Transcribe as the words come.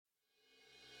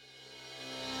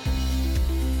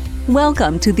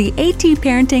Welcome to the AT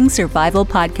Parenting Survival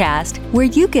Podcast, where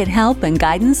you get help and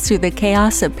guidance through the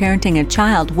chaos of parenting a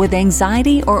child with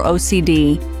anxiety or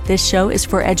OCD. This show is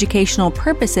for educational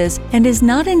purposes and is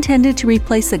not intended to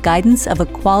replace the guidance of a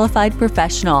qualified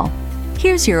professional.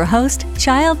 Here's your host,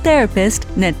 child therapist,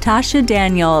 Natasha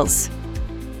Daniels.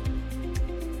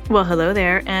 Well, hello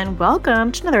there, and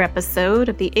welcome to another episode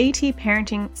of the AT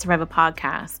Parenting Survival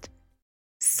Podcast.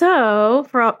 So,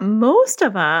 for most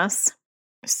of us,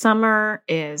 summer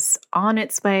is on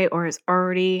its way or is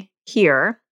already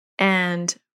here.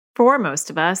 And for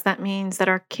most of us, that means that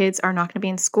our kids are not going to be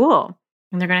in school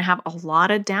and they're going to have a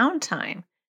lot of downtime.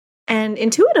 And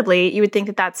intuitively, you would think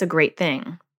that that's a great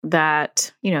thing,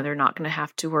 that, they're not going to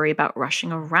have to worry about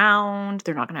rushing around.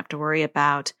 They're not going to have to worry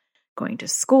about going to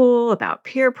school, about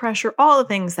peer pressure, all the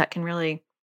things that can really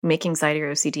make anxiety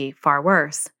or OCD far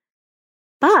worse.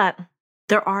 But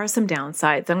there are some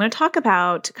downsides. I'm going to talk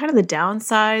about kind of the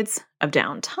downsides of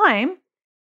downtime.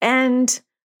 And,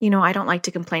 I don't like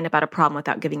to complain about a problem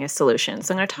without giving a solution.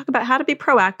 So I'm going to talk about how to be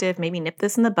proactive, maybe nip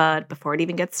this in the bud before it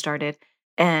even gets started,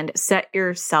 and set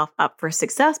yourself up for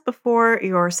success before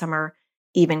your summer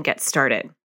even gets started.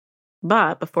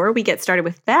 But before we get started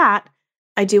with that,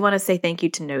 I do want to say thank you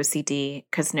to NoCD,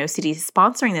 because NoCD is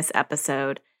sponsoring this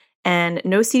episode. And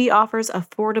NoCD offers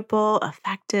affordable,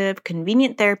 effective,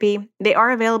 convenient therapy. They are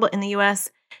available in the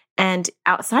US and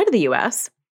outside of the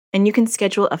US. And you can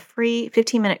schedule a free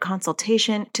 15-minute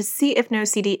consultation to see if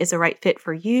NoCD is a right fit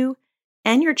for you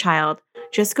and your child.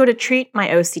 Just go to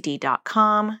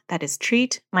treatmyocd.com. That is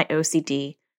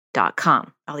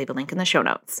treatmyocd.com. I'll leave a link in the show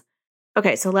notes.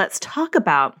 Okay, so let's talk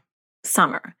about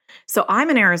summer. So I'm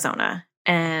in Arizona,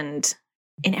 and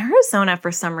in Arizona,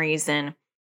 for some reason,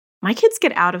 my kids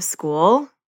get out of school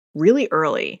really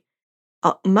early,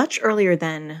 much earlier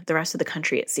than the rest of the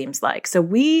country, it seems like. So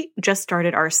we just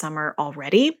started our summer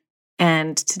already.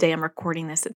 And today I'm recording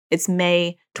this. It's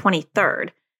May 23rd.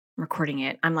 I'm recording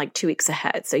it. I'm like 2 weeks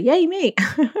ahead. So yay me.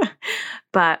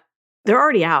 But they're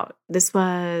already out.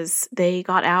 They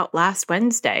got out last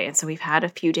Wednesday. And so we've had a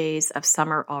few days of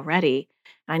summer already.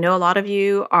 I know a lot of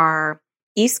you are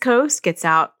East Coast gets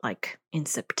out like in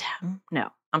September. No.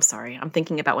 I'm sorry. I'm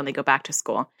thinking about when they go back to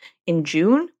school in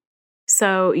June.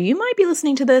 So you might be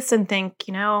listening to this and think,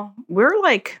 we're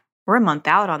a month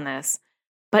out on this,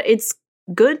 but it's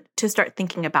good to start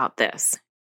thinking about this.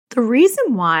 The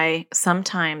reason why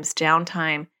sometimes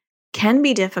downtime can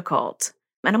be difficult,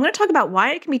 and I'm going to talk about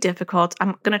why it can be difficult.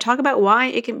 I'm going to talk about why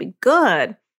it can be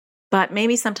good, but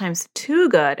maybe sometimes too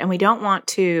good. And we don't want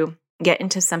to get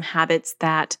into some habits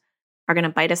that are going to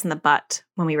bite us in the butt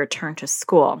when we return to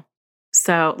school.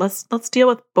 So let's deal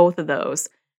with both of those.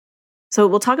 So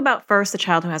we'll talk about first the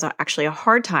child who has actually a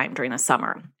hard time during the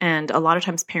summer. And a lot of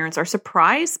times parents are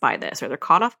surprised by this, or they're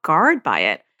caught off guard by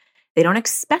it. They don't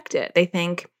expect it. They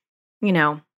think,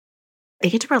 they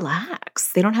get to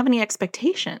relax. They don't have any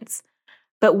expectations.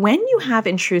 But when you have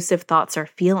intrusive thoughts or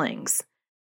feelings,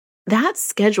 that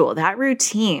schedule, that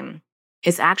routine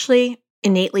is actually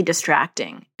innately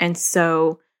distracting. And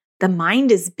so the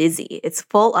mind is busy. It's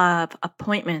full of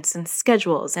appointments and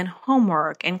schedules and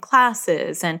homework and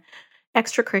classes and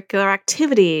extracurricular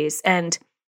activities. And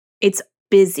it's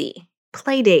busy.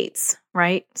 Play dates,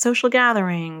 right? Social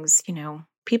gatherings,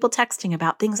 people texting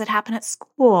about things that happen at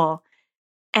school.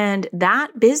 And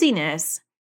that busyness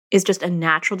is just a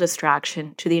natural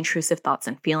distraction to the intrusive thoughts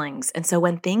and feelings. And so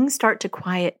when things start to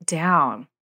quiet down,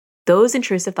 those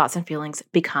intrusive thoughts and feelings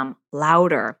become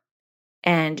louder.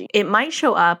 And it might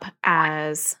show up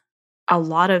as a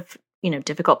lot of,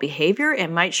 difficult behavior.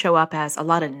 It might show up as a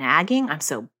lot of nagging. I'm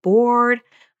so bored.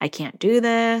 I can't do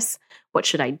this. What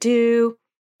should I do?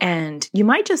 And you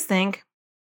might just think,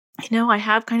 I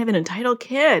have kind of an entitled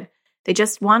kid. They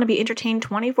just want to be entertained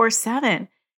 24/7.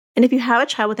 And if you have a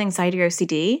child with anxiety or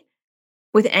OCD,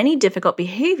 with any difficult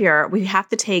behavior, we have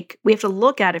to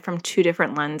look at it from two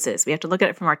different lenses. We have to look at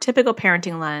it from our typical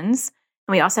parenting lens.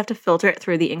 And we also have to filter it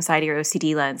through the anxiety or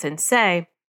OCD lens and say,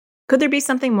 could there be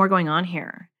something more going on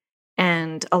here?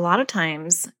 And a lot of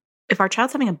times, if our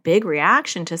child's having a big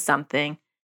reaction to something,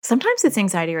 sometimes it's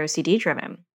anxiety or OCD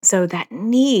driven. So that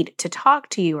need to talk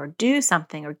to you or do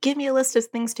something or give me a list of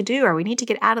things to do, or we need to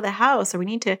get out of the house, or we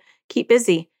need to keep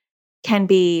busy, can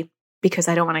be because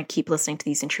I don't want to keep listening to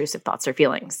these intrusive thoughts or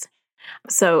feelings.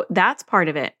 So that's part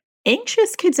of it.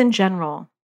 Anxious kids in general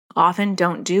often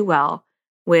don't do well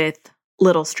with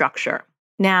little structure.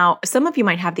 Now, some of you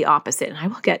might have the opposite, and I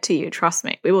will get to you. Trust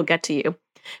me, we will get to you.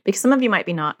 Because some of you might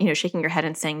be not, shaking your head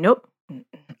and saying, nope,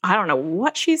 I don't know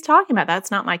what she's talking about. That's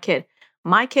not my kid.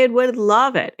 My kid would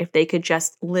love it if they could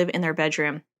just live in their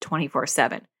bedroom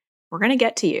 24/7. We're going to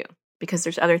get to you. because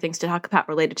there's other things to talk about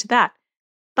related to that.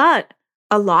 But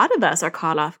a lot of us are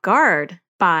caught off guard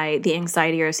by the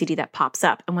anxiety or OCD that pops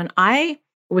up. And when I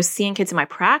was seeing kids in my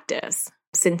practice,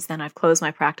 since then I've closed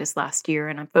my practice last year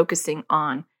and I'm focusing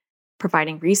on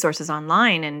providing resources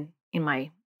online and in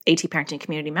my AT Parenting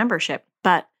Community membership.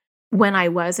 But when I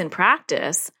was in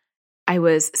practice, I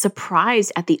was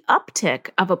surprised at the uptick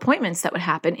of appointments that would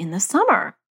happen in the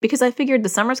summer because I figured the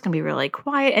summer's going to be really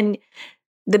quiet. And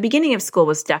the beginning of school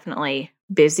was definitely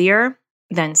busier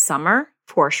than summer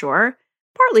for sure,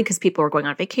 partly because people were going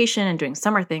on vacation and doing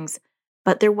summer things.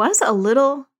 But there was a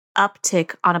little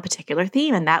uptick on a particular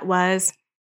theme, and that was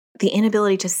the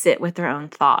inability to sit with their own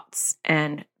thoughts,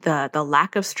 and the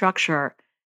lack of structure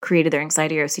created their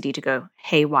anxiety or OCD to go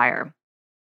haywire.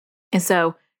 And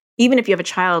so even if you have a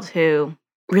child who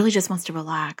really just wants to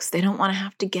relax, they don't want to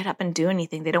have to get up and do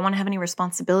anything, they don't want to have any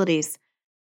responsibilities,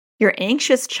 your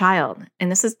anxious child,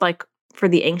 and this is like for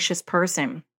the anxious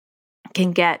person,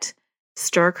 can get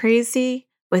stir crazy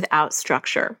without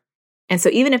structure. And so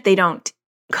even if they don't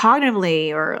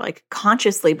cognitively or like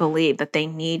consciously believe that they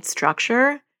need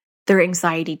structure, their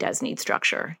anxiety does need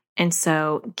structure. And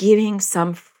so giving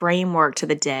some framework to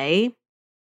the day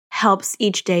helps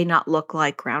each day not look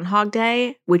like Groundhog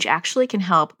Day, which actually can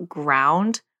help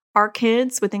ground our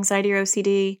kids with anxiety or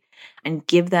OCD and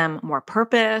give them more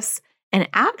purpose and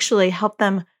actually help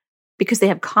them because they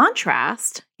have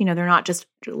contrast. They're not just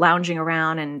lounging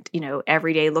around and,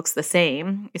 every day looks the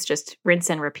same. It's just rinse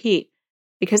and repeat.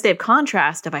 Because they have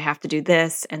contrast of I have to do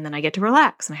this and then I get to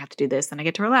relax and I have to do this and I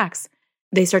get to relax.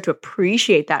 They start to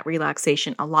appreciate that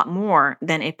relaxation a lot more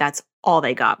than if that's all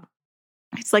they got.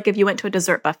 It's like if you went to a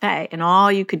dessert buffet and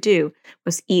all you could do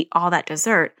was eat all that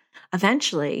dessert,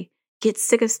 eventually get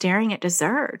sick of staring at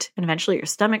dessert. And eventually your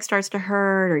stomach starts to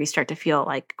hurt or you start to feel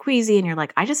like queasy and you're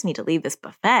like, I just need to leave this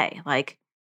buffet. Like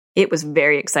it was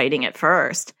very exciting at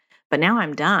first, but now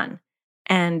I'm done.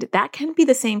 And that can be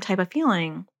the same type of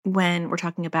feeling when we're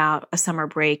talking about a summer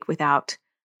break without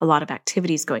a lot of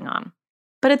activities going on.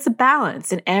 But it's a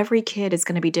balance, and every kid is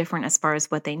going to be different as far as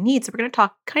what they need. So we're going to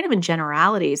talk kind of in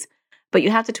generalities, but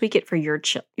you have to tweak it for your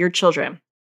children.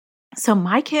 So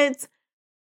my kids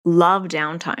love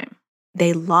downtime.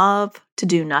 They love to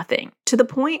do nothing to the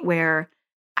point where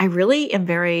I really am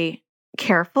very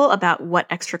careful about what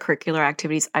extracurricular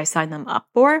activities I sign them up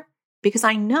for because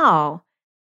I know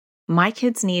my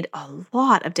kids need a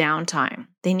lot of downtime.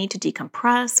 They need to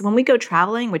decompress. When we go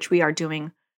traveling, which we are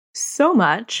doing so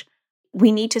much,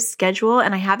 we need to schedule.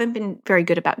 And I haven't been very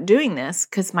good about doing this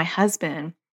because my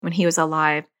husband, when he was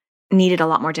alive, needed a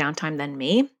lot more downtime than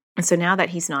me. And so now that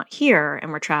he's not here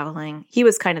and we're traveling, he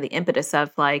was kind of the impetus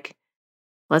of like,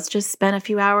 let's just spend a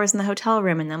few hours in the hotel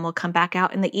room and then we'll come back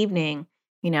out in the evening,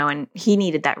 and he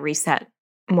needed that reset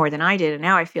more than I did. And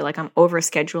now I feel like I'm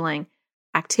overscheduling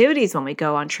activities when we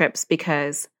go on trips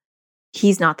because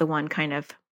he's not the one kind of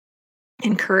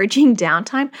encouraging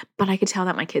downtime, but I could tell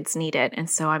that my kids need it. And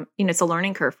so it's a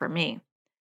learning curve for me.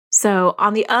 So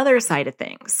on the other side of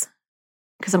things,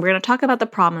 because we're going to talk about the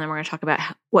problem and then we're going to talk about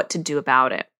what to do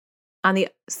about it. On the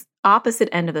opposite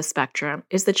end of the spectrum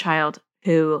is the child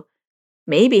who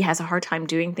maybe has a hard time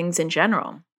doing things in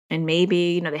general. And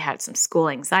maybe, they had some school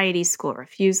anxiety, school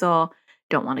refusal,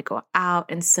 don't want to go out.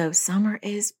 And so summer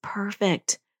is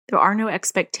perfect. There are no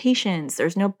expectations.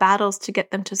 There's no battles to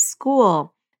get them to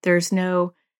school. There's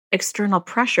no external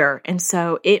pressure. And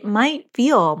so it might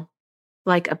feel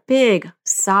like a big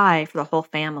sigh for the whole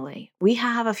family. We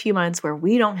have a few months where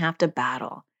we don't have to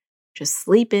battle. Just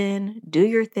sleep in, do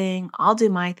your thing, I'll do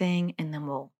my thing, and then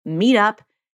we'll meet up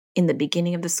in the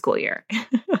beginning of the school year.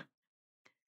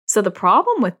 So the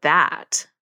problem with that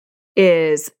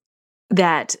is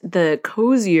that the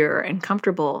cozier and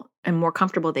more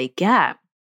comfortable they get,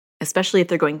 especially if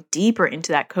they're going deeper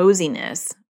into that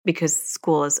coziness because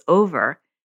school is over,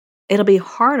 it'll be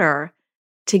harder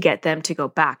to get them to go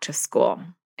back to school.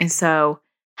 And so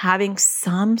having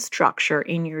some structure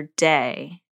in your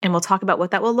day, and we'll talk about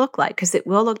what that will look like because it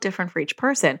will look different for each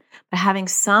person, but having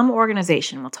some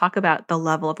organization, we'll talk about the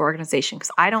level of organization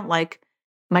because I don't like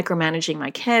micromanaging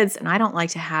my kids and I don't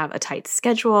like to have a tight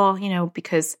schedule,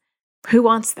 because who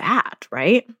wants that,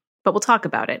 right? But we'll talk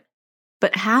about it.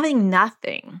 But having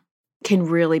nothing can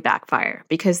really backfire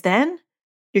because then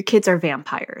your kids are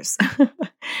vampires.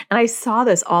 And I saw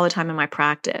this all the time in my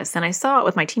practice. And I saw it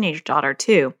with my teenage daughter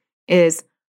too, is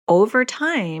over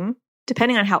time,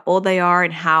 depending on how old they are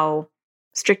and how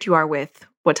strict you are with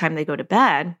what time they go to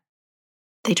bed,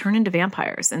 they turn into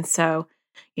vampires. And so,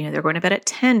 they're going to bed at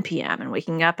 10 p.m. and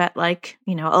waking up at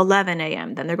 11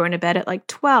 a.m. Then they're going to bed at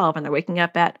 12 and they're waking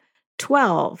up at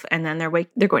 12, and then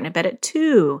they're going to bed at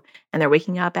 2, and they're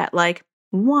waking up at like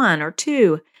 1 or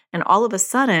 2, and all of a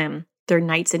sudden their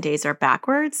nights and days are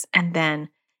backwards, and then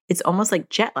it's almost like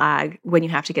jet lag when you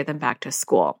have to get them back to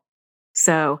school.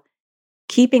 So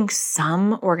keeping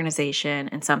some organization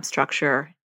and some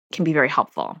structure can be very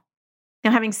helpful.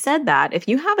 Now, having said that, if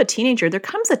you have a teenager, there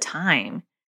comes a time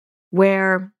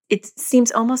where it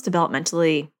seems almost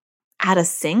developmentally out of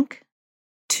sync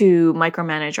to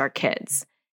micromanage our kids.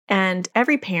 And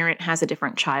every parent has a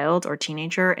different child or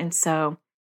teenager. And so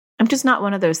I'm just not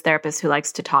one of those therapists who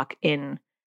likes to talk in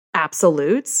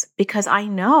absolutes, because I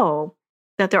know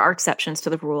that there are exceptions to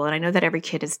the rule. And I know that every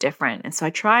kid is different. And so I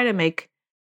try to make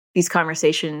these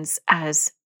conversations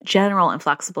as general and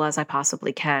flexible as I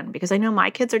possibly can, because I know my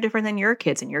kids are different than your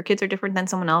kids, and your kids are different than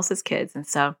someone else's kids. And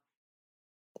so,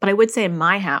 but I would say in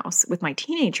my house with my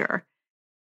teenager,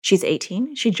 she's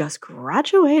 18, she just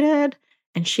graduated,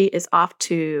 and she is off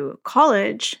to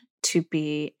college to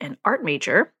be an art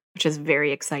major, which is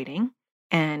very exciting.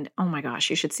 And oh my gosh,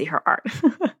 you should see her art.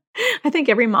 I think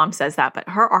every mom says that, but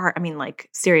her art, I mean, like,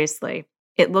 seriously,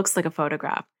 it looks like a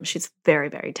photograph. She's very,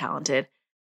 very talented.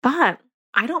 But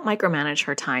I don't micromanage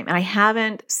her time. And I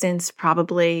haven't since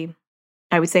probably,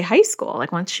 I would say, high school.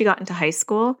 Like, once she got into high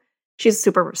school, she's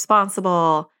super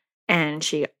responsible. And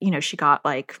she got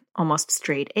like almost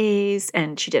straight A's,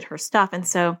 and she did her stuff. And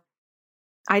so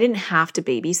I didn't have to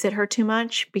babysit her too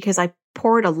much, because I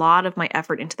poured a lot of my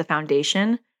effort into the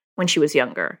foundation when she was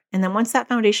younger. And then once that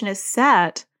foundation is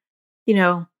set,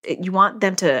 you want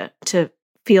them to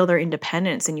feel their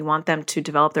independence, and you want them to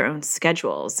develop their own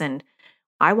schedules. And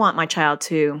I want my child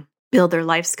to build their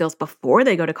life skills before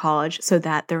they go to college so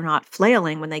that they're not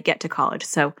flailing when they get to college.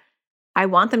 So I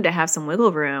want them to have some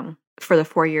wiggle room for the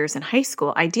 4 years in high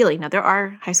school, ideally. Now, there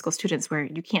are high school students where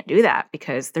you can't do that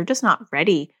because they're just not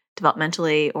ready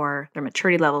developmentally, or their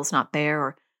maturity level is not there,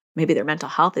 or maybe their mental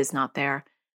health is not there.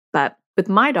 But with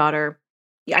my daughter,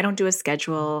 I don't do a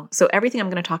schedule. So everything I'm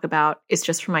going to talk about is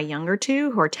just for my younger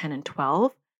two, who are 10 and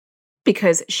 12.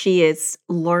 Because she is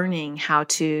learning how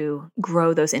to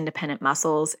grow those independent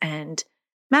muscles and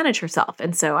manage herself.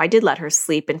 And so I did let her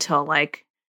sleep until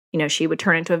she would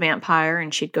turn into a vampire,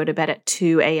 and she'd go to bed at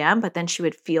 2 a.m., but then she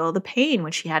would feel the pain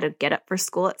when she had to get up for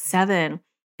school at 7.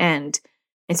 And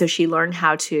so she learned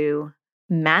how to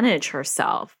manage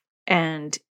herself.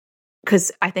 And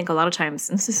because I think a lot of times,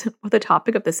 and this isn't what the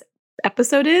topic of this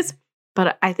episode is,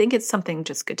 but I think it's something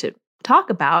just good to talk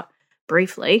about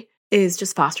briefly, is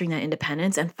just fostering that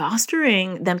independence and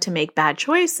fostering them to make bad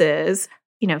choices,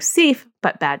 safe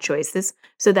but bad choices,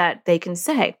 so that they can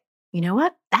say, you know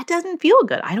what, that doesn't feel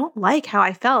good. I don't like how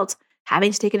I felt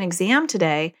having to take an exam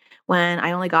today when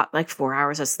I only got like 4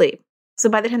 hours of sleep. So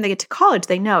by the time they get to college,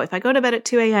 they know if I go to bed at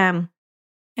 2 a.m.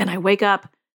 and I wake up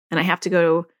and I have to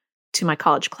go to my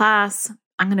college class,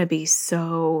 I'm going to be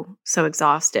so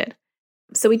exhausted.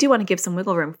 So we do want to give some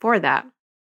wiggle room for that.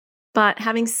 But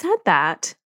having said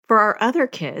that, for our other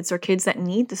kids, or kids that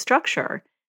need the structure,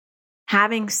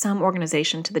 having some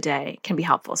organization to the day can be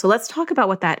helpful. So let's talk about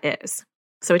what that is.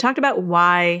 So we talked about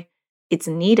why it's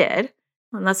needed,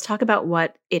 and let's talk about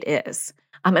what it is.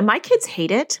 And my kids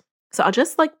hate it. So I'll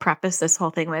just preface this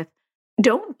whole thing with,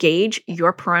 don't gauge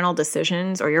your parental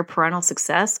decisions or your parental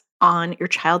success on your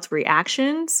child's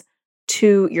reactions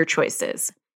to your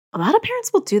choices. A lot of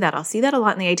parents will do that. I'll see that a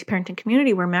lot in the AT parenting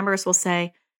community, where members will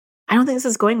say, I don't think this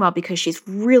is going well because she's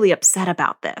really upset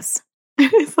about this.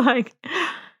 It's like,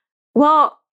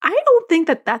 well, I don't think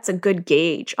that that's a good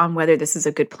gauge on whether this is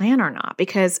a good plan or not,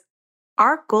 because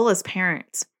our goal as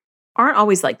parents aren't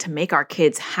always to make our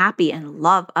kids happy and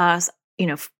love us,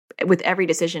 with every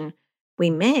decision we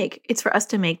make. It's for us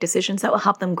to make decisions that will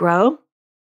help them grow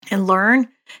and learn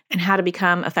and how to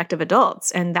become effective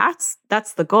adults. And that's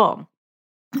the goal.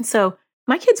 And so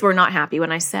my kids were not happy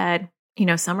when I said,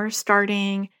 summer's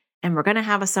starting and we're going to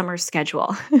have a summer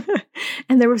schedule.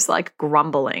 And there was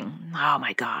grumbling. Oh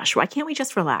my gosh, why can't we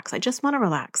just relax? I just want to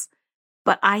relax.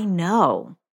 But I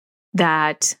know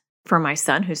that for my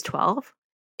son, who's 12,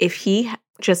 if he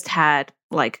just had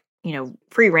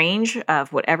free range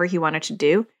of whatever he wanted to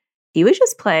do, he would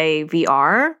just play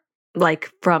VR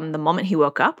from the moment he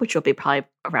woke up, which will be probably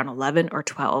around 11 or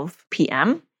 12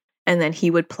 p.m. And then he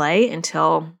would play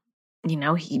until,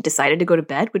 he decided to go to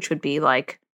bed, which would be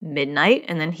midnight.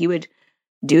 And then he would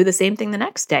do the same thing the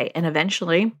next day. And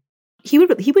eventually he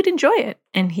would enjoy it.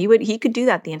 And he could do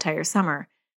that the entire summer.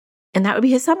 And that would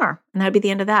be his summer. And that would be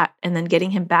the end of that. And then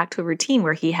getting him back to a routine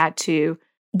where he had to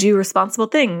do responsible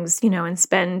things, and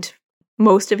spend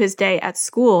most of his day at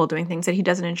school doing things that he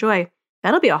doesn't enjoy.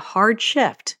 That'll be a hard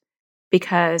shift,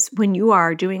 because when you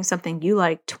are doing something you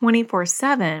like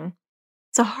 24/7,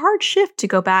 It's a hard shift to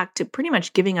go back to pretty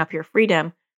much giving up your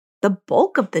freedom the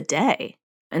bulk of the day.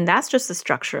 And that's just the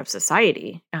structure of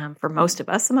society for most of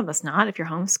us. Some of us not if you're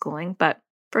homeschooling, but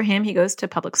for him, he goes to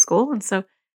public school. And so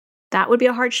that would be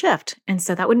a hard shift. And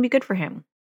so that wouldn't be good for him.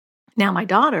 Now, my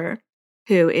daughter,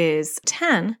 who is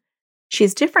 10,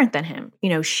 she's different than him.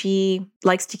 She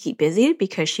likes to keep busy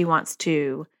because she wants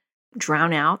to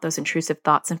drown out those intrusive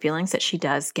thoughts and feelings that she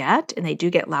does get. And they do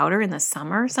get louder in the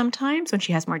summer sometimes when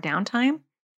she has more downtime.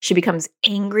 She becomes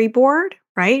angry bored,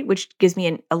 right? Which gives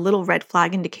me a little red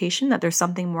flag indication that there's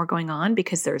something more going on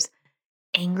because there's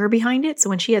anger behind it. So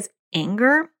when she has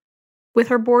anger with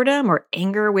her boredom or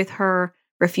anger with her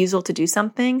refusal to do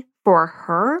something for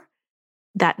her,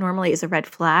 that normally is a red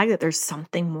flag that there's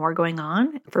something more going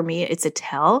on. For me, it's a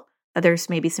tell that there's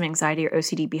maybe some anxiety or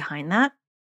OCD behind that.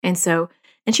 And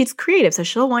she's creative. So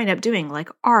she'll wind up doing like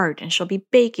art and she'll be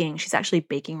baking. She's actually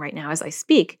baking right now as I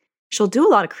speak. She'll do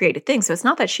a lot of creative things. So it's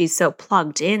not that she's so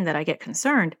plugged in that I get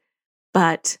concerned,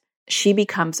 but she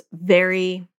becomes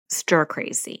very stir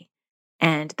crazy.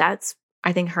 And that's,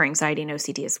 I think, her anxiety and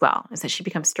OCD as well, is that she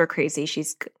becomes stir crazy.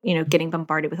 She's, getting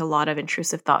bombarded with a lot of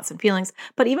intrusive thoughts and feelings.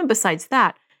 But even besides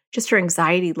that, just her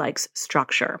anxiety likes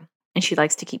structure and she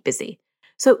likes to keep busy.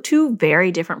 So two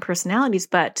very different personalities,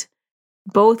 but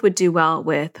both would do well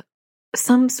with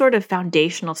some sort of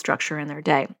foundational structure in their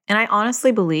day. And I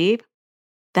honestly believe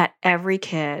that every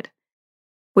kid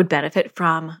would benefit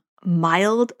from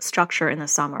mild structure in the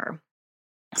summer.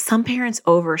 Some parents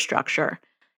overstructure,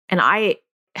 and I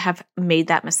have made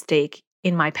that mistake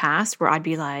in my past where I'd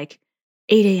be like,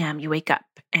 8 a.m. you wake up,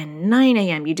 and 9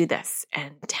 a.m. you do this,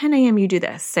 and 10 a.m. you do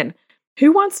this. And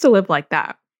who wants to live like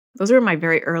that? Those were my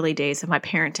very early days of my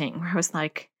parenting where I was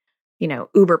like,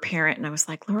 uber parent. And I was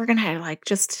like, we're going to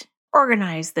just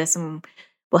organize this and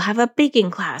we'll have a baking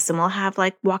class and we'll have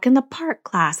walk in the park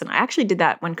class. And I actually did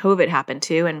that when COVID happened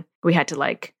too. And we had to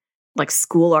like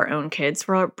school our own kids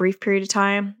for a brief period of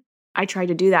time. I tried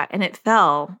to do that and it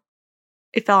fell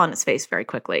on its face very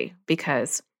quickly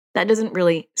because that doesn't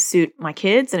really suit my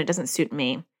kids and it doesn't suit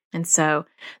me. And so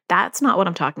that's not what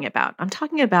I'm talking about. I'm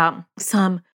talking about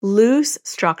some loose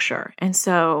structure. And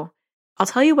so I'll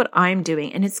tell you what I'm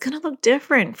doing, and it's going to look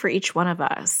different for each one of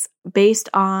us based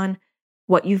on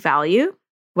what you value,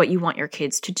 what you want your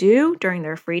kids to do during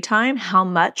their free time, how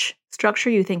much structure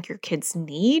you think your kids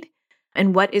need,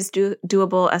 and what is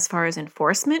doable as far as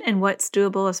enforcement and what's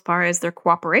doable as far as their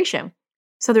cooperation.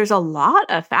 So there's a lot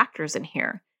of factors in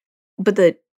here. But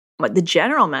the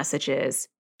general message is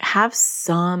have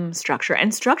some structure.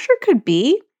 And structure could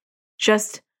be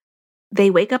just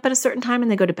they wake up at a certain time and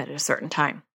they go to bed at a certain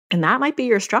time. And that might be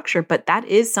your structure, but that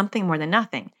is something more than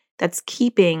nothing. That's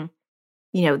keeping,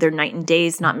 their night and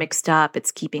days not mixed up.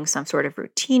 It's keeping some sort of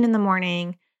routine in the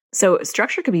morning. So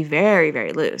structure could be very,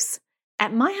 very loose.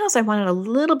 At my house, I wanted a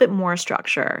little bit more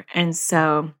structure. And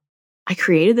so I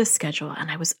created this schedule and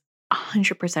I was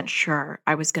 100% sure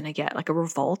I was going to get a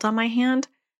revolt on my hand.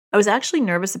 I was actually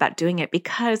nervous about doing it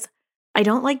because I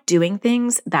don't like doing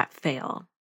things that fail.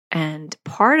 And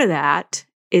part of that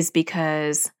is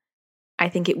because I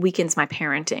think it weakens my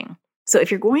parenting. So if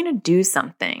you're going to do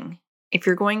something, if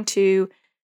you're going to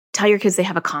tell your kids they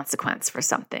have a consequence for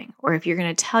something, or if you're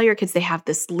going to tell your kids they have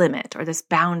this limit or this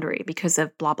boundary because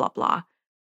of blah, blah, blah,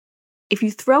 if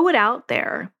you throw it out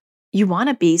there, you want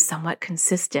to be somewhat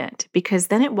consistent because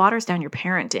then it waters down your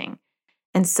parenting.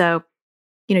 And so,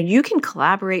 you can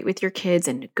collaborate with your kids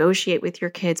and negotiate with your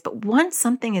kids, but once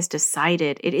something is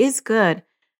decided, it is good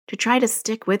to try to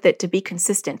stick with it, to be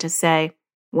consistent, to say,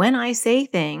 when I say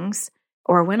things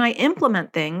or when I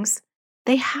implement things,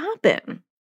 they happen.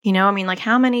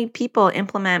 How many people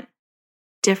implement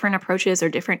different approaches or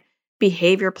different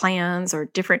behavior plans or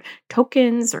different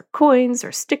tokens or coins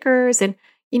or stickers? And,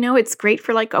 it's great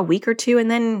for a week or two and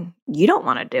then you don't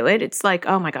want to do it. It's like,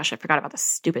 oh my gosh, I forgot about the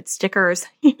stupid stickers,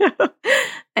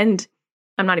 And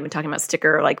I'm not even talking about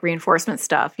sticker reinforcement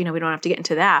stuff. We don't have to get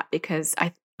into that because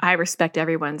I respect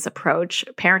everyone's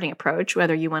parenting approach,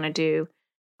 whether you want to do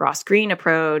Ross Green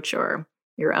approach or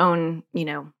your own,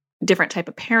 different type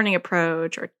of parenting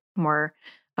approach or more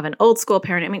of an old school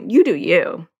parenting. You do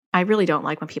you. I really don't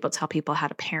like when people tell people how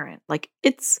to parent.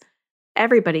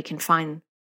 Everybody can find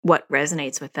what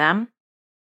resonates with them,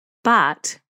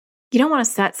 but you don't want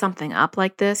to set something up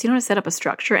like this. You don't want to set up a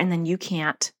structure and then you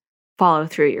can't follow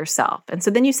through yourself. And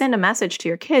so then you send a message to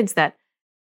your kids that,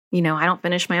 I don't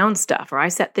finish my own stuff, or I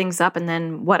set things up and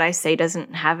then what I say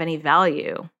doesn't have any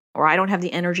value, or I don't have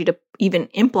the energy to even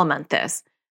implement this.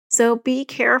 So be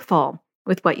careful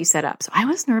with what you set up. So I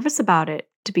was nervous about it,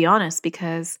 to be honest,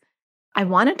 because I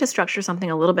wanted to structure something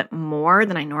a little bit more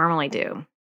than I normally do.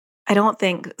 I don't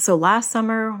think so. Last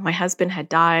summer, my husband had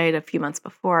died a few months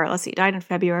before. Let's see, he died in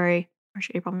February,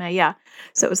 March, April, May. Yeah.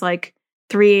 So it was like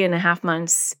 3.5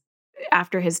 months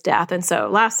after his death. And so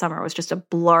last summer was just a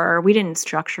blur. We didn't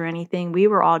structure anything. We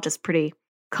were all just pretty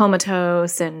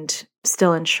comatose and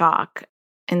still in shock.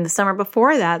 And the summer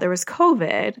before that, there was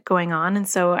COVID going on. And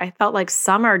so I felt like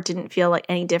summer didn't feel like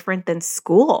any different than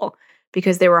school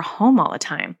because they were home all the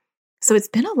time. So it's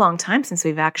been a long time since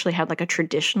we've actually had like a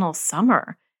traditional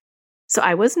summer. So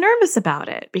I was nervous about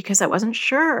it because I wasn't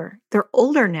sure. They're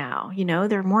older now,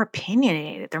 they're more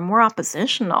opinionated, they're more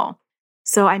oppositional.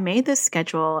 So I made this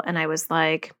schedule and I was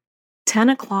like, 10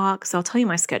 o'clock. So I'll tell you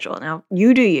my schedule. Now,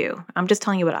 you do you. I'm just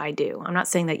telling you what I do. I'm not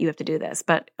saying that you have to do this,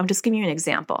 but I'm just giving you an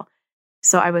example.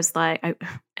 So I was like, I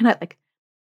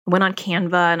went on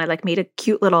Canva and I made a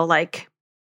cute little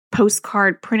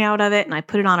postcard printout of it and I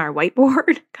put it on our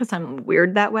whiteboard because I'm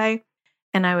weird that way.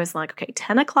 And I was like, okay,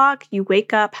 10 o'clock, you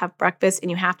wake up, have breakfast,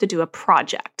 and you have to do a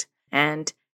project.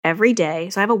 And every day,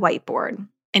 so I have a whiteboard.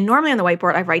 And normally on the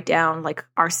whiteboard, I write down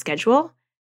our schedule.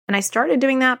 And I started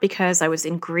doing that because I was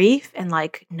in grief and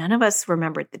none of us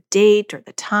remembered the date or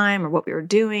the time or what we were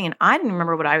doing. And I didn't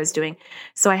remember what I was doing.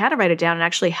 So I had to write it down and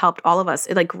actually helped all of us.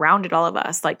 It grounded all of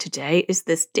us. Today is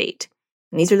this date.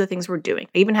 And these are the things we're doing.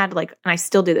 I even had to and I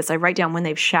still do this. I write down when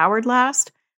they've showered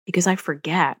last because I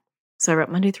forget. So I wrote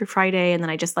Monday through Friday. And then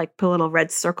I just put a little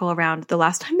red circle around the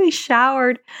last time they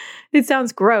showered. It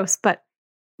sounds gross, but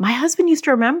my husband used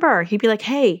to remember. He'd be like,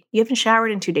 hey, you haven't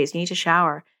showered in 2 days. You need to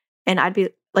shower. And I'd be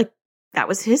that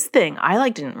was his thing. I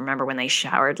didn't remember when they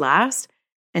showered last.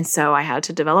 And so I had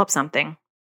to develop something.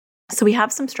 So we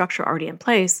have some structure already in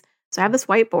place. So I have this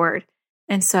whiteboard.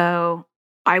 And so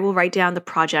I will write down the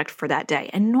project for that day.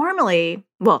 And normally,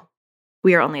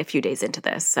 we are only a few days into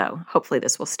this, so hopefully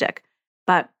this will stick.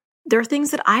 But there are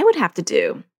things that I would have to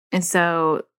do. And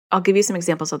so I'll give you some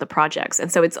examples of the projects.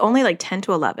 And so it's only 10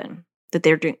 to 11 that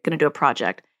they're going to do a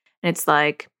project. And it's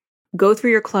go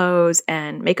through your clothes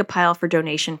and make a pile for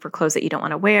donation for clothes that you don't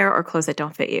want to wear or clothes that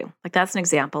don't fit you. That's an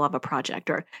example of a project.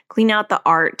 Or clean out the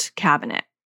art cabinet.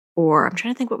 Or I'm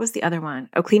trying to think, what was the other one?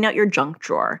 Oh, clean out your junk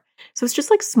drawer. So it's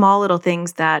just small little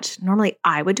things that normally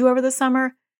I would do over the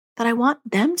summer that I want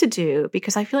them to do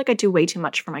because I feel like I do way too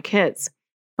much for my kids.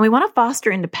 And we want to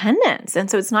foster independence. And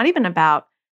so it's not even about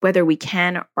whether we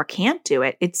can or can't do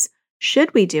it. It's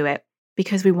should we do it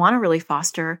because we want to really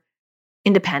foster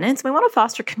independence. We want to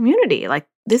foster community.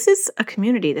 This is a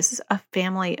community. This is a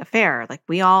family affair.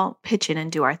 We all pitch in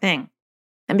and do our thing.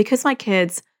 And because my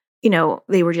kids,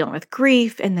 they were dealing with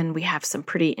grief, and then we have some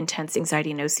pretty intense anxiety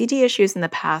and OCD issues in the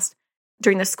past.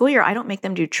 During the school year, I don't make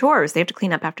them do chores. They have to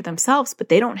clean up after themselves, but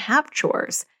they don't have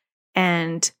chores.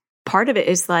 And part of it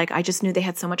is I just knew they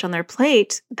had so much on their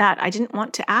plate that I didn't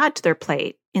want to add to their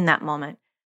plate in that moment.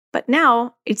 But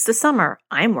now it's the summer.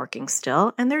 I'm working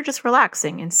still, and they're just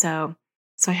relaxing. And so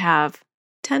I have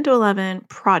 10 to 11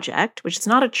 project, which is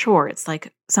not a chore. It's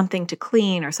something to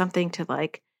clean or something to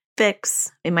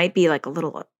fix. It might be a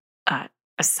little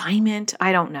assignment.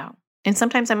 I don't know. And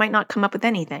sometimes I might not come up with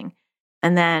anything.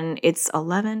 And then it's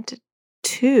 11 to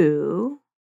 2.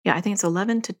 Yeah, I think it's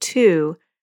 11 to 2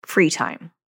 free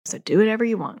time. So do whatever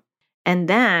you want. And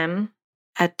then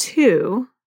at 2,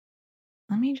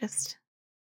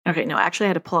 okay, no, actually I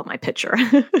had to pull up my picture.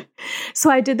 So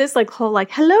I did this whole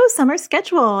hello summer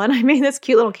schedule. And I made this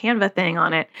cute little Canva thing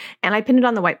on it. And I pinned it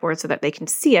on the whiteboard so that they can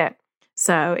see it.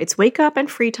 So it's wake up and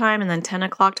free time. And then 10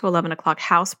 o'clock to 11 o'clock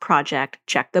house project,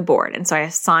 check the board. And so I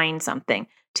assign something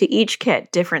to each kid,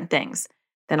 different things.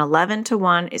 Then 11 to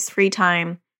 1 is free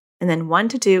time. And then 1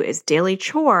 to 2 is daily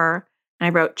chore. And I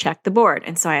wrote check the board.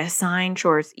 And so I assign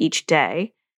chores each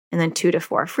day. And then 2 to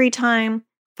 4 free time.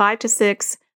 5 to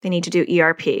 6, they need to do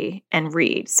ERP and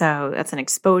read. So that's an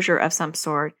exposure of some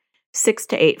sort. 6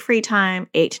 to 8 free time,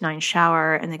 8 to 9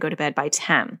 shower, and they go to bed by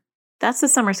 10. That's the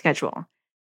summer schedule.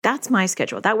 That's my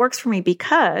schedule. That works for me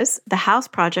because the house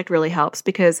project really helps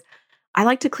because I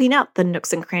like to clean out the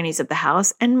nooks and crannies of the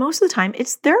house. And most of the time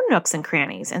it's their nooks and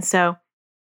crannies. And so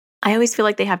I always feel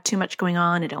like they have too much going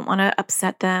on. I don't want to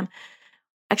upset them.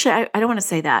 Actually, I don't want to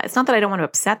say that. It's not that I don't want to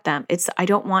upset them. It's I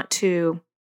don't want to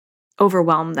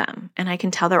overwhelm them. And I can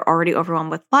tell they're already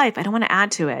overwhelmed with life. I don't want to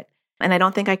add to it. And I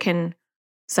don't think I can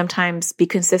sometimes be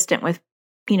consistent with,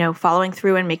 following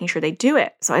through and making sure they do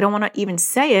it. So I don't want to even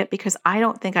say it because I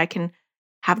don't think I can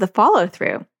have the follow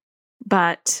through.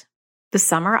 But the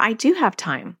summer, I do have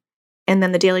time. And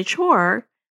then the daily chore,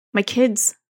 my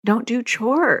kids don't do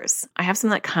chores. I have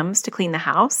someone that comes to clean the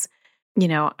house.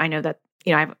 I know that,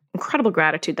 I have incredible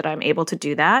gratitude that I'm able to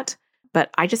do that.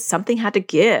 But something had to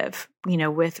give,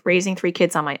 with raising 3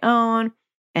 kids on my own.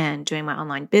 and doing my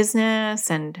online business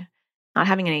and not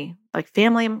having any like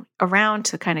family around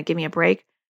to kind of give me a break,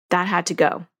 that had to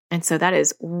go. And so that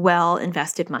is well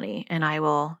invested money. And I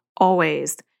will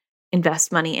always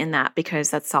invest money in that because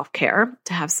that's self-care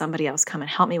to have somebody else come and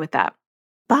help me with that.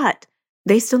 But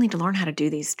they still need to learn how to do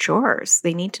these chores.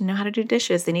 They need to know how to do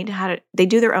dishes. They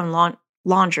do their own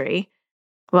laundry.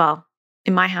 Well,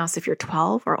 in my house, if you're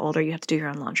 12 or older, you have to do your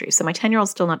own laundry. So my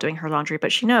 10-year-old's still not doing her laundry,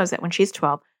 but she knows that when she's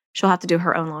 12, she'll have to do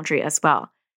her own laundry as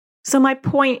well. So my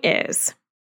point is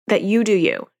that you do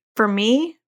you. For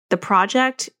me, the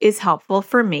project is helpful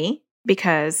for me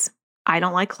because I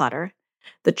don't like clutter.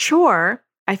 The chore,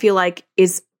 I feel like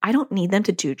I don't need them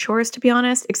to do chores, to be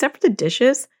honest, except for the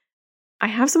dishes. I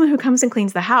have someone who comes and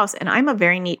cleans the house, and I'm a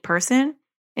very neat person.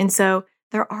 And so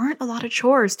there aren't a lot of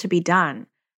chores to be done,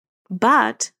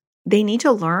 but they need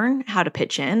to learn how to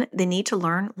pitch in. They need to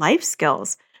learn life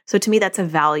skills. So to me, that's a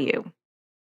value.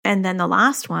 And then the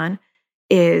last one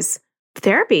is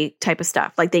therapy type of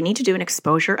stuff. Like they need to do an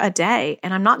exposure a day.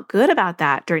 And I'm not good about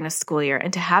that during the school year.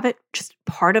 And to have it just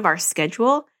part of our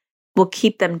schedule will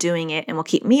keep them doing it and will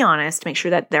keep me honest to make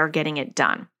sure that they're getting it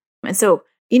done. And so,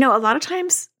 a lot of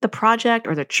times the project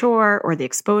or the chore or the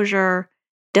exposure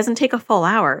doesn't take a full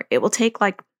hour. It will take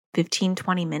like 15,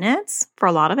 20 minutes for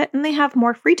a lot of it, and they have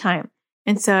more free time.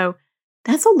 And so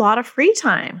that's a lot of free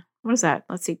time. What is that?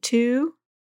 Let's see, 2,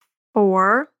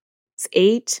 4, it's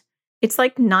 8. It's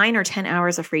like 9 or 10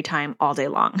 hours of free time all day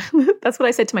long. That's what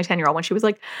I said to my 10-year-old when she was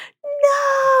like,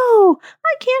 no,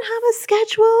 I can't have a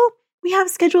schedule. We have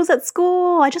schedules at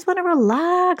school. I just want to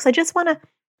relax.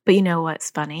 But you know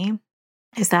what's funny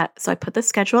is that, so I put the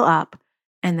schedule up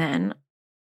and then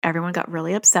everyone got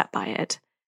really upset by it.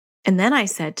 And then I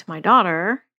said to my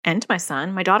daughter and to my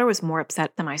son, my daughter was more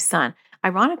upset than my son.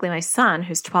 Ironically, my son,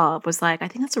 who's 12, was like, I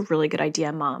think that's a really good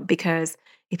idea, Mom, because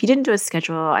if you didn't do a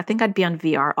schedule, I think I'd be on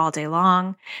VR all day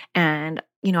long. And,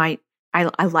 I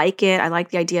like it. I like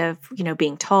the idea of,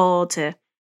 being told to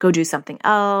go do something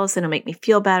else and it'll make me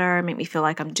feel better, make me feel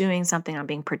like I'm doing something, I'm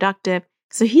being productive.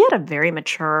 So he had a very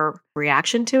mature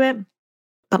reaction to it,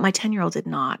 but my 10-year-old did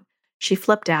not. She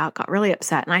flipped out, got really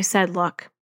upset. And I said, look,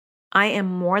 I am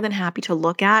more than happy to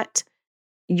look at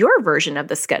your version of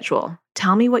the schedule.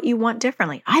 Tell me what you want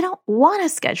differently. I don't want a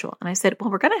schedule. And I said, well,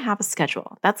 we're going to have a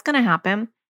schedule. That's going to happen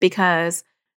because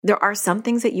there are some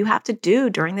things that you have to do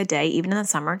during the day, even in the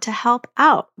summer, to help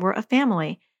out. We're a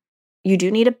family. You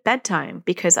do need a bedtime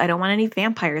because I don't want any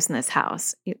vampires in this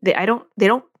house. They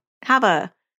don't have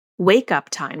a wake up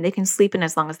time. They can sleep in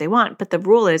as long as they want. But the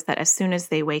rule is that as soon as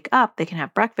they wake up, they can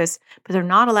have breakfast, but they're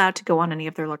not allowed to go on any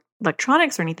of their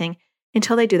electronics or anything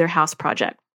until they do their house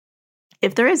project,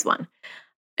 if there is one.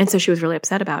 And so she was really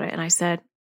upset about it. And I said,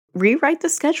 rewrite the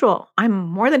schedule. I'm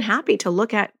more than happy to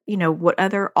look at, what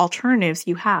other alternatives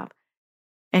you have.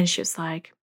 And she was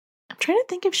like, I'm trying to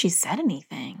think if she said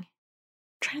anything. I'm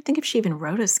trying to think if she even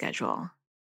wrote a schedule. I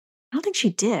don't think she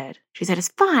did. She said, it's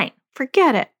fine.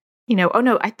 Forget it. Oh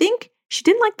no, I think she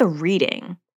didn't like the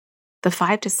reading, the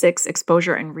 5 to 6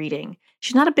 exposure and reading.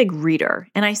 She's not a big reader.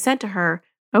 And I said to her,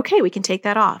 okay, we can take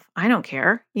that off. I don't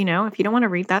care. If you don't want to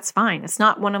read, that's fine. It's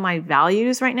not one of my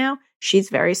values right now. She's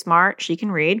very smart. She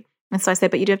can read. And so I said,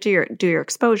 but you do have to do your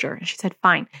exposure. And she said,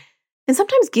 fine. And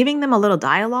sometimes giving them a little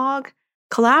dialogue,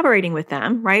 collaborating with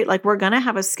them, right? Like we're going to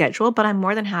have a schedule, but I'm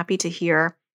more than happy to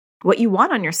hear what you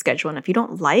want on your schedule. And if you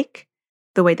don't like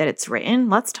the way that it's written,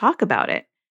 let's talk about it.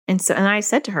 And I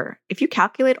said to her, if you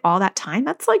calculate all that time,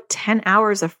 that's like 10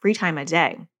 hours of free time a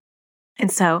day.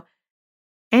 And so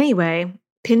anyway,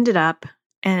 pinned it up.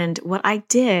 And what I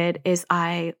did is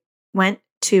I went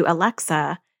to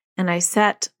Alexa and I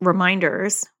set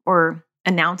reminders or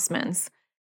announcements.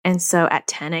 And so at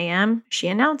 10 a.m., she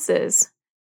announces,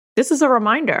 this is a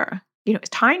reminder, it's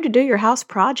time to do your house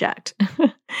project.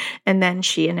 And then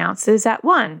she announces at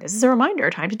 1, this is a reminder,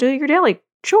 time to do your daily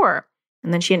chore.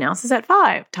 And then she announces at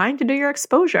 5, time to do your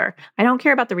exposure. I don't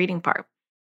care about the reading part.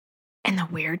 And the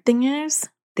weird thing is,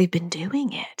 they've been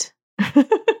doing it.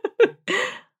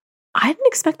 I didn't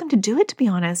expect them to do it, to be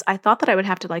honest. I thought that I would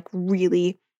have to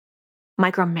really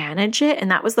micromanage it.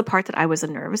 And that was the part that I was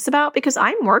nervous about because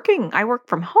I'm working. I work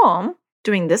from home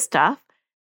doing this stuff,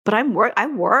 but I work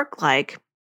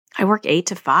 8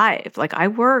 to 5. I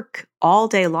work all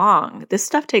day long. This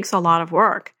stuff takes a lot of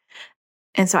work.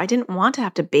 And so I didn't want to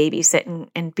have to babysit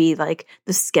and be like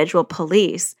the schedule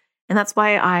police. And that's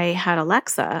why I had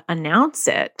Alexa announce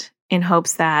it in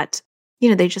hopes that,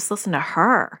 they just listen to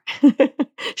her.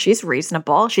 She's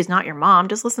reasonable. She's not your mom.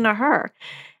 Just listen to her.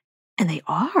 And they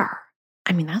are.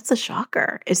 That's a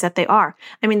shocker, is that they are.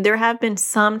 There have been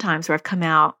some times where I've come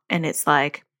out and it's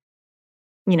like,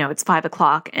 it's 5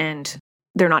 o'clock and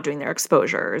they're not doing their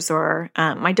exposures. Or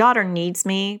my daughter needs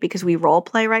me because we role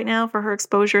play right now for her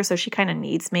exposure. So she kind of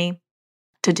needs me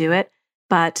to do it.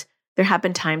 But there have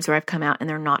been times where I've come out and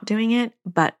they're not doing it,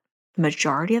 but the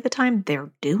majority of the time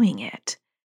they're doing it.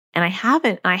 And I have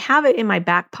it in my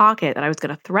back pocket that I was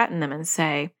going to threaten them and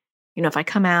say, if I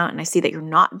come out and I see that you're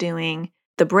not doing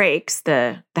the breaks,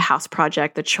 the house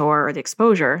project, the chore, or the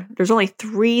exposure, there's only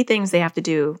 3 things they have to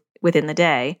do within the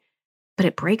day, but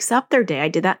it breaks up their day. I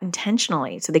did that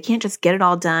intentionally. So they can't just get it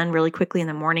all done really quickly in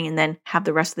the morning and then have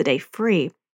the rest of the day free.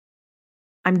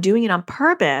 I'm doing it on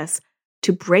purpose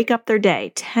to break up their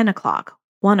day, 10 o'clock,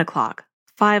 1 o'clock,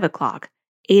 5 o'clock,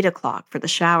 8 o'clock for the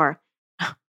shower.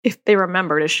 If they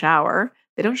remember to shower.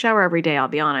 They don't shower every day, I'll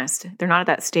be honest. They're not at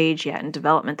that stage yet in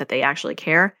development that they actually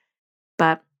care.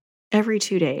 But every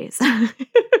 2 days,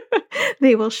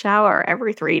 they will shower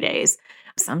every 3 days.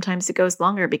 Sometimes it goes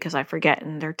longer because I forget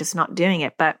and they're just not doing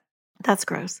it, but that's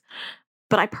gross.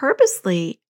 But I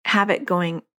purposely have it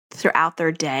going throughout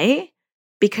their day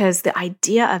because the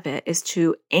idea of it is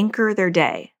to anchor their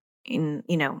day.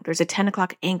 There's a 10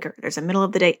 o'clock anchor. There's a middle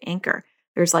of the day anchor.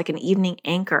 There's like an evening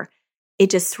anchor. It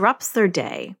disrupts their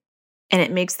day. And it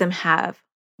makes them have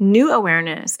new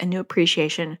awareness and new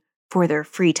appreciation for their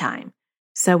free time.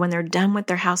 So when they're done with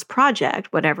their house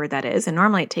project, whatever that is, and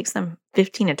normally it takes them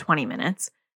 15 to 20 minutes,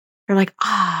 they're like,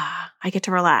 I get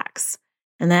to relax.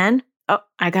 And then,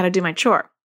 I got to do my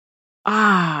chore.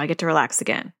 I get to relax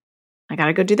again. I got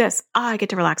to go do this. I get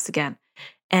to relax again.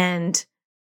 And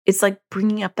it's like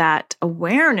bringing up that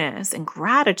awareness and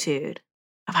gratitude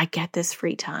of I get this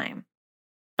free time.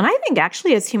 And I think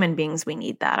actually as human beings, we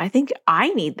need that. I think I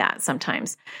need that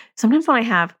sometimes. Sometimes when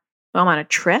I'm on a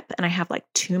trip and I have like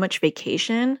too much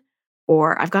vacation,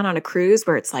 or I've gone on a cruise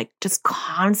where it's like just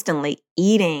constantly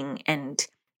eating and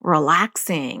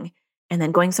relaxing and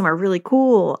then going somewhere really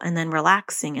cool and then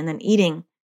relaxing and then eating.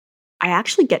 I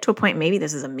actually get to a point, maybe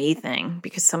this is a me thing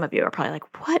because some of you are probably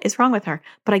like, what is wrong with her?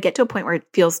 But I get to a point where it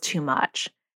feels too much.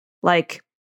 Like,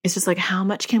 it's just like, how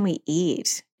much can we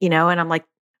eat? And I'm like,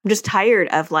 I'm just tired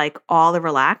of like all the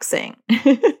relaxing.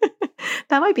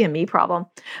 That might be a me problem.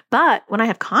 But when I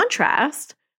have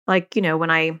contrast, like,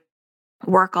 when I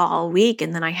work all week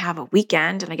and then I have a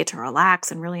weekend and I get to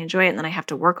relax and really enjoy it, and then I have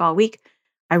to work all week,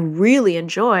 I really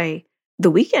enjoy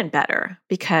the weekend better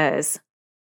because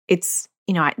it's,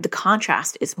 the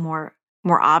contrast is more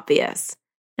obvious.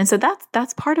 And so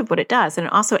that's part of what it does. And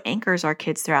it also anchors our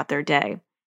kids throughout their day.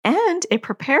 And it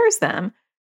prepares them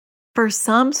for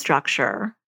some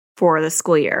structure for the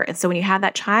school year. And so when you have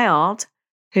that child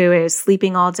who is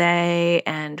sleeping all day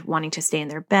and wanting to stay in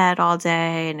their bed all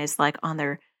day and is like on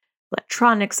their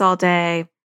electronics all day,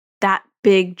 that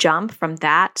big jump from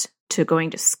that to going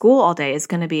to school all day is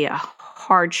going to be a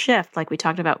hard shift like we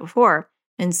talked about before.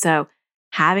 And so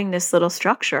having this little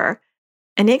structure,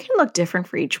 and it can look different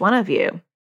for each one of you.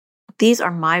 These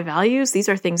are my values. These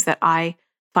are things that I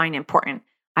find important.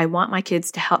 I want my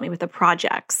kids to help me with the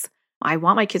projects. I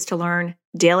want my kids to learn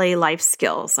daily life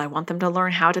skills. I want them to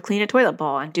learn how to clean a toilet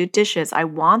bowl and do dishes. I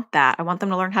want that. I want them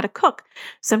to learn how to cook.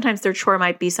 Sometimes their chore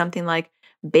might be something like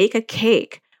bake a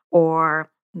cake or,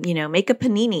 make a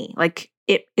panini. Like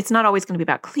it's not always going to be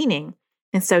about cleaning.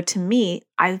 And so to me,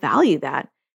 I value that.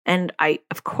 And I,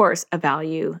 of course,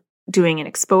 value doing an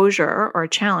exposure or a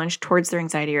challenge towards their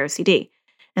anxiety or OCD.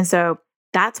 And so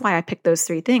that's why I picked those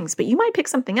 3 things. But you might pick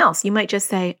something else. You might just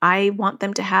say, I want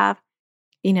them to have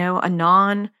a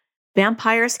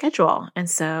non-vampire schedule. And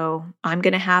so I'm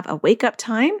going to have a wake up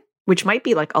time, which might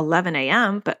be like 11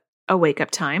 a.m., but a wake up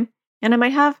time. And I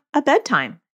might have a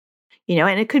bedtime,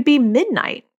 and it could be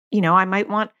midnight.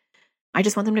 I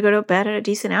just want them to go to bed at a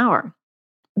decent hour.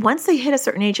 Once they hit a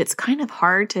certain age, it's kind of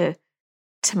hard to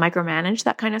micromanage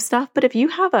that kind of stuff. But if you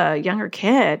have a younger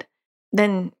kid,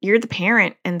 then you're the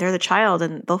parent and they're the child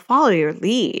and they'll follow your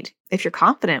lead if you're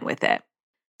confident with it.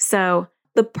 So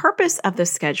the purpose of the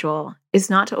schedule is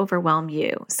not to overwhelm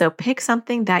you. So pick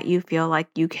something that you feel like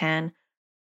you can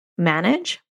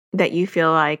manage, that you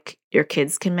feel like your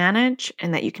kids can manage,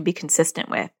 and that you can be consistent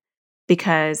with.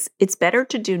 Because it's better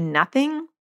to do nothing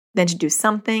than to do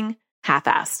something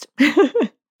half-assed.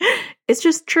 It's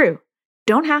just true.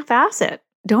 Don't half-ass it.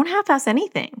 Don't half-ass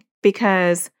anything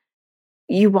because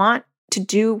you want to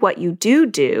do what you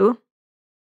do.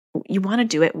 You want to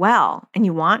do it well, and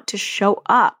you want to show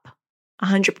up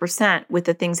 100% with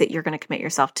the things that you're going to commit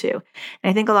yourself to. And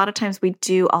I think a lot of times we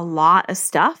do a lot of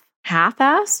stuff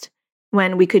half-assed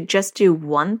when we could just do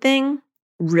one thing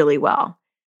really well.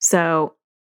 So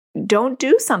don't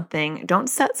do something, don't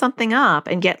set something up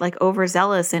and get like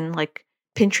overzealous and like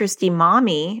Pinteresty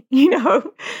mommy,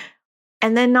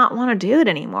 and then not want to do it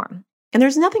anymore. And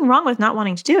there's nothing wrong with not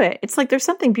wanting to do it. It's like there's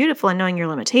something beautiful in knowing your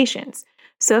limitations.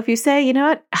 So if you say, you know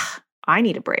what, I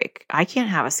need a break. I can't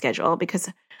have a schedule because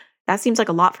that seems like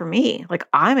a lot for me. Like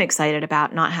I'm excited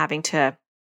about not having to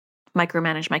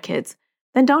micromanage my kids.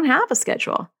 Then don't have a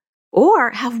schedule. Or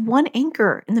have one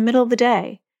anchor in the middle of the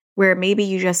day where maybe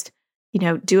you just,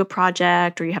 do a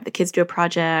project, or you have the kids do a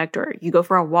project, or you go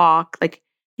for a walk. Like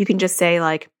you can just say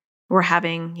like, we're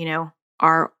having,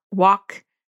 our walk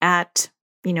at,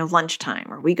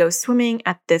 lunchtime, or we go swimming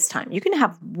at this time. You can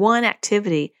have one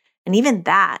activity, and even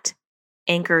that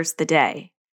anchors the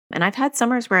day. And I've had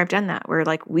summers where I've done that, where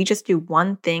like we just do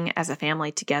one thing as a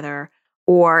family together.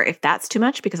 Or if that's too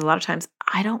much, because a lot of times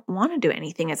I don't want to do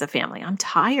anything as a family. I'm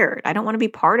tired. I don't want to be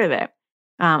part of it.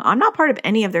 I'm not part of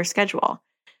any of their schedule.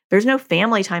 There's no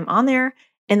family time on there.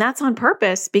 And that's on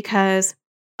purpose because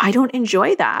I don't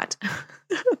enjoy that.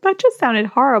 That just sounded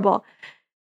horrible.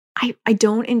 I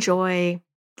don't enjoy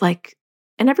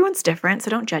and everyone's different, so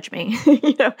don't judge me.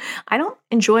 I don't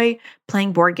enjoy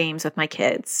playing board games with my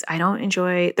kids.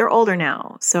 They're older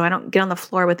now, so I don't get on the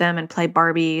floor with them and play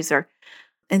Barbies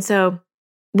and so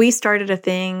we started a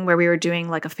thing where we were doing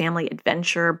like a family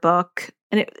adventure book,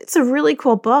 and it's a really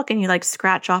cool book, and you like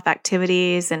scratch off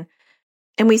activities and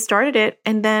we started it,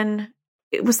 and then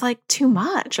it was like too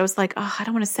much. I was like, oh, I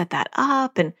don't want to set that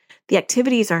up. And the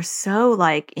activities are so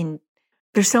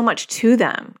there's so much to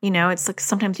them. It's like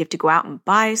sometimes you have to go out and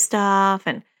buy stuff,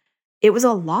 and it was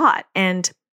a lot. And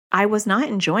I was not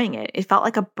enjoying it. It felt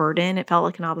like a burden. It felt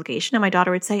like an obligation. And my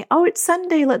daughter would say, oh, it's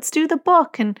Sunday. Let's do the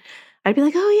book. And I'd be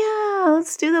like, oh yeah,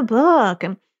 let's do the book.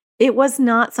 And it was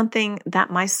not something that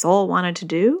my soul wanted to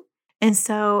do. And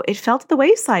so it fell to the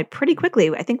wayside pretty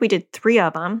quickly. I think we did 3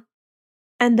 of them.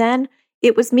 And then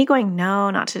it was me going,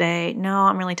 no, not today. No,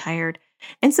 I'm really tired.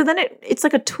 And so then it's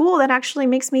like a tool that actually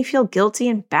makes me feel guilty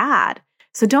and bad.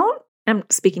 So I'm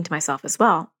speaking to myself as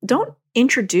well, don't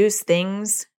introduce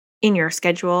things in your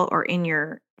schedule or in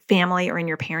your family or in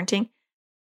your parenting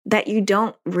that you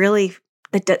don't really,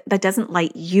 that doesn't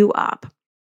light you up.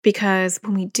 Because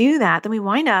when we do that, then we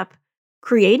wind up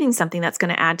creating something that's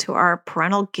going to add to our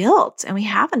parental guilt. And we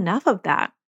have enough of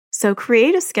that. So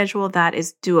create a schedule that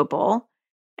is doable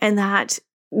and that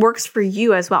works for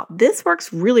you as well. This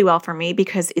works really well for me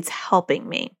because it's helping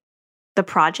me. The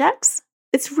projects,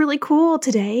 it's really cool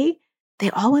today. They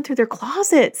all went through their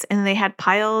closets and they had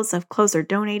piles of clothes they're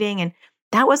donating. And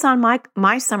that was on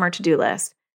my summer to-do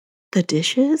list. The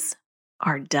dishes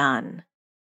are done.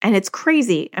 And it's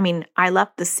crazy. I mean, I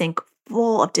left the sink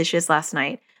full of dishes last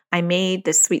night. I made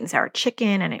this sweet and sour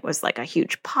chicken, and it was like a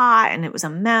huge pot, and it was a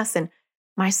mess. And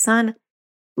my son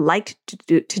liked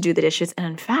to do the dishes. And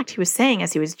in fact, he was saying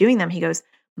as he was doing them, he goes,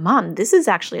 Mom, this is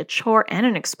actually a chore and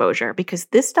an exposure because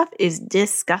this stuff is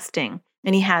disgusting.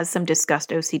 And he has some disgust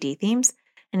OCD themes.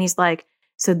 And he's like,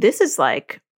 so this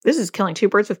is killing 2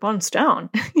 birds with 1 stone.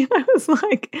 I was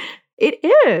like, it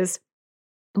is.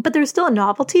 But there's still a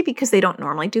novelty because they don't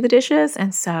normally do the dishes.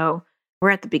 And so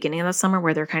we're at the beginning of the summer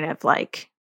where they're kind of like,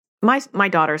 my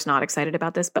daughter's not excited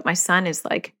about this, but my son is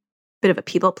like a bit of a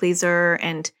people pleaser,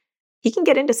 and he can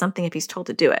get into something if he's told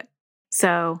to do it.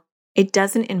 So it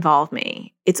doesn't involve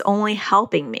me. It's only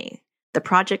helping me. The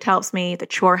project helps me, the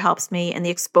chore helps me, and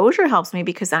the exposure helps me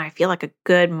because then I feel like a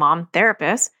good mom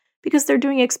therapist because they're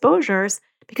doing exposures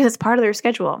because it's part of their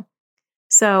schedule.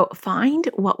 So find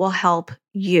what will help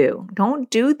you. Don't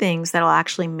do things that will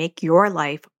actually make your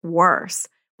life worse.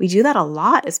 We do that a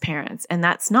lot as parents, and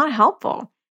that's not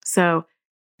helpful. So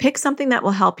pick something that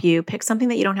will help you. Pick something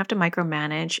that you don't have to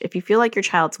micromanage. If you feel like your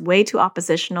child's way too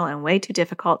oppositional and way too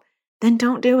difficult, then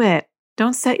don't do it.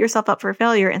 Don't set yourself up for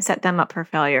failure and set them up for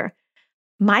failure.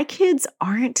 My kids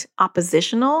aren't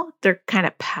oppositional. They're kind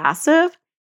of passive,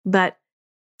 but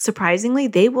surprisingly,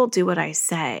 they will do what I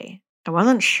say. I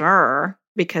wasn't sure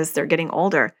because they're getting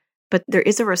older, but there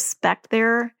is a respect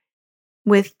there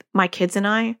with my kids and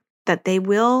I that they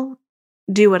will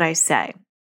do what I say.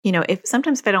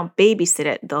 If I don't babysit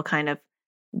it, they'll kind of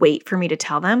wait for me to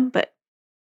tell them. But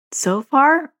so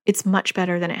far, it's much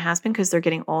better than it has been because they're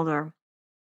getting older.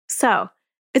 So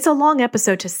it's a long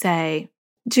episode to say,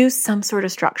 do some sort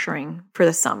of structuring for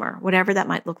the summer, whatever that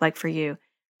might look like for you,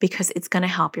 because it's going to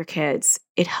help your kids.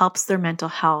 It helps their mental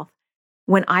health.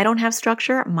 When I don't have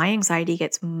structure, my anxiety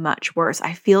gets much worse.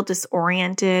 I feel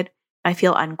disoriented. I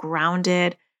feel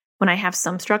ungrounded. When I have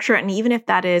some structure, and even if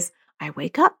that is, I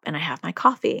wake up and I have my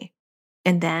coffee.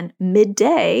 And then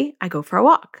midday, I go for a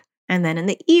walk. And then in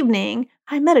the evening,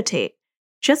 I meditate.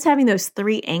 Just having those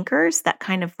 3 anchors that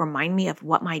kind of remind me of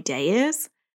what my day is.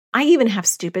 I even have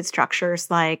stupid structures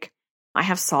like I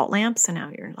have salt lamps. And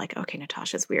now you're like, okay,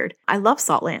 Natasha's weird. I love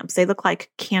salt lamps. They look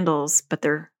like candles, but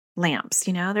they're lamps,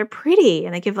 they're pretty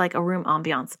and they give like a room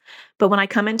ambiance. But when I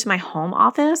come into my home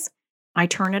office, I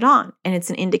turn it on and it's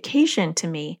an indication to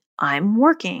me I'm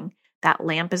working. That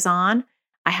lamp is on.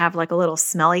 I have like a little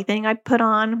smelly thing I put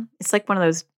on. It's like one of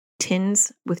those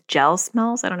tins with gel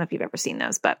smells. I don't know if you've ever seen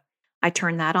those, but I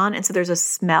turn that on. And so there's a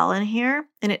smell in here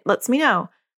and it lets me know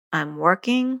I'm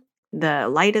working. The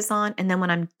light is on. And then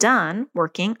when I'm done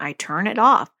working, I turn it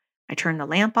off. I turn the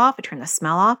lamp off. I turn the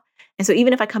smell off. And so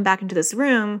even if I come back into this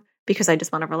room because I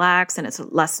just want to relax and it's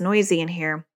less noisy in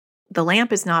here, the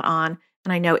lamp is not on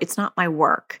and I know it's not my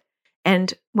work.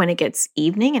 And when it gets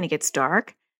evening and it gets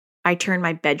dark, I turn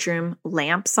my bedroom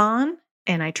lamps on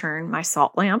and I turn my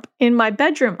salt lamp in my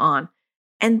bedroom on.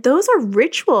 And those are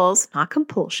rituals, not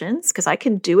compulsions, because I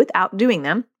can do without doing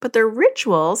them, but they're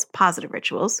rituals, positive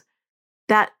rituals,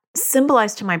 that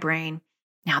symbolize to my brain,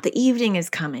 now the evening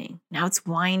is coming. Now it's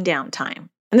wind down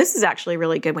time. And this is actually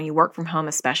really good when you work from home,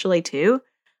 especially too,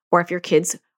 or if your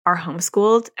kids are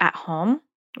homeschooled at home,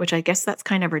 which I guess that's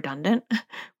kind of redundant.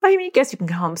 Well, I mean, I guess you can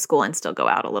homeschool and still go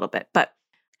out a little bit, but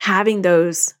having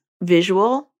those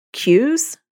visual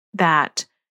cues that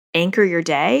anchor your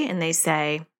day and they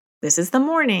say, this is the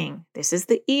morning, this is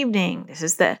the evening, this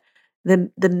is the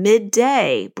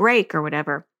midday break or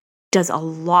whatever, does a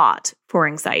lot for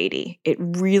anxiety. It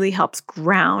really helps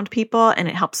ground people and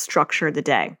it helps structure the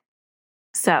day.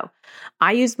 So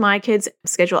I used my kids'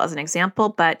 schedule as an example,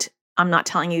 but I'm not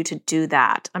telling you to do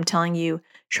that. I'm telling you,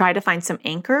 try to find some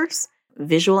anchors,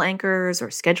 visual anchors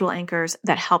or schedule anchors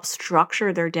that help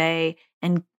structure their day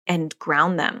and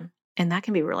ground them. And that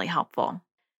can be really helpful.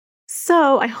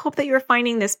 So I hope that you're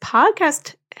finding this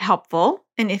podcast helpful.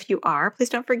 And if you are, please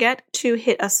don't forget to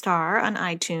hit a star on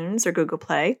iTunes or Google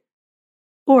Play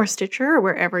or Stitcher or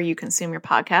wherever you consume your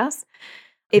podcasts.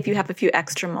 If you have a few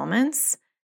extra moments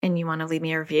and you want to leave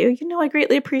me a review, I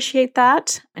greatly appreciate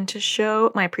that. And to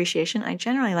show my appreciation, I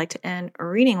generally like to end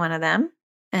reading one of them.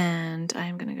 And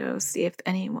I'm going to go see if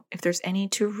there's any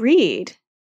to read.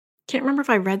 Can't remember if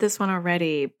I read this one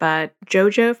already, but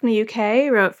Jojo from the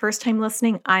UK wrote, first time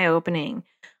listening, eye-opening.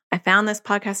 I found this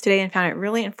podcast today and found it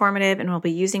really informative and will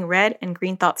be using red and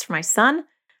green thoughts for my son.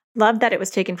 Love that it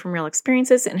was taken from real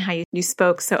experiences and how you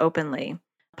spoke so openly.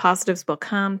 Positives will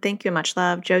come. Thank you and much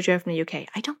love. Jojo from the UK.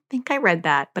 I don't think I read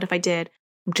that, but if I did,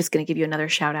 I'm just going to give you another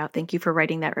shout out. Thank you for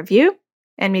writing that review.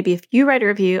 And maybe if you write a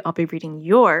review, I'll be reading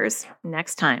yours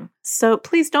next time. So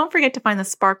please don't forget to find the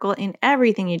sparkle in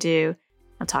everything you do.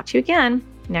 I'll talk to you again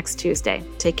next Tuesday.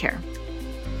 Take care.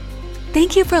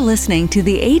 Thank you for listening to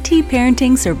the AT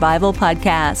Parenting Survival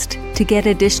Podcast. To get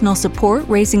additional support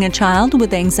raising a child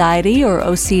with anxiety or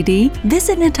OCD,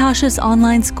 visit Natasha's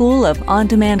online school of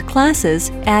on-demand classes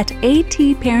at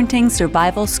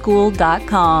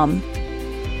atparentingsurvivalschool.com.